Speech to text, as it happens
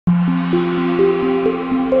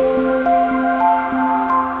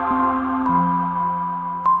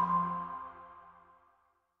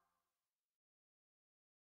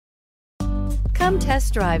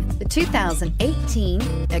test drive the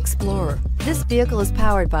 2018 Explorer. This vehicle is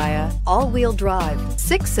powered by a all-wheel drive,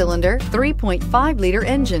 6-cylinder, 3.5-liter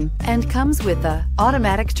engine and comes with a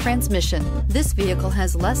automatic transmission. This vehicle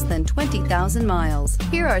has less than 20,000 miles.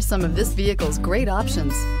 Here are some of this vehicle's great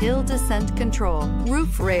options: hill descent control,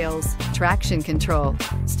 roof rails, traction control,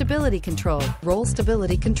 stability control, roll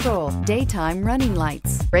stability control, daytime running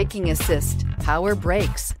lights, braking assist, power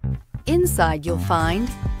brakes. Inside you'll find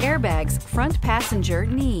airbags, front passenger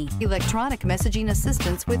knee, electronic messaging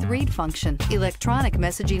assistance with read function, electronic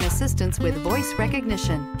messaging assistance with voice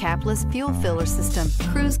recognition, capless fuel filler system,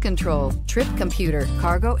 cruise control, trip computer,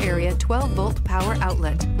 cargo area 12-volt power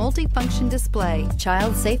outlet, multifunction display,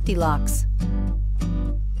 child safety locks.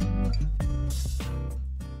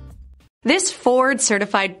 This Ford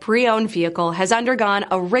certified pre-owned vehicle has undergone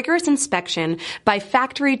a rigorous inspection by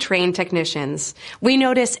factory-trained technicians. We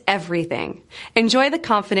notice everything. Enjoy the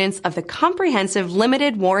confidence of the comprehensive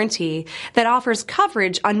limited warranty that offers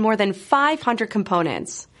coverage on more than 500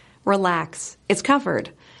 components. Relax, it's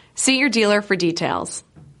covered. See your dealer for details.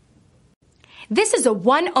 This is a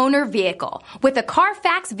one-owner vehicle with a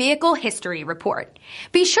Carfax Vehicle History Report.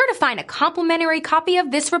 Be sure to find a complimentary copy of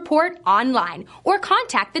this report online or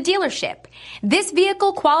contact the dealership. This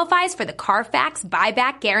vehicle qualifies for the Carfax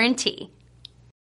Buyback Guarantee.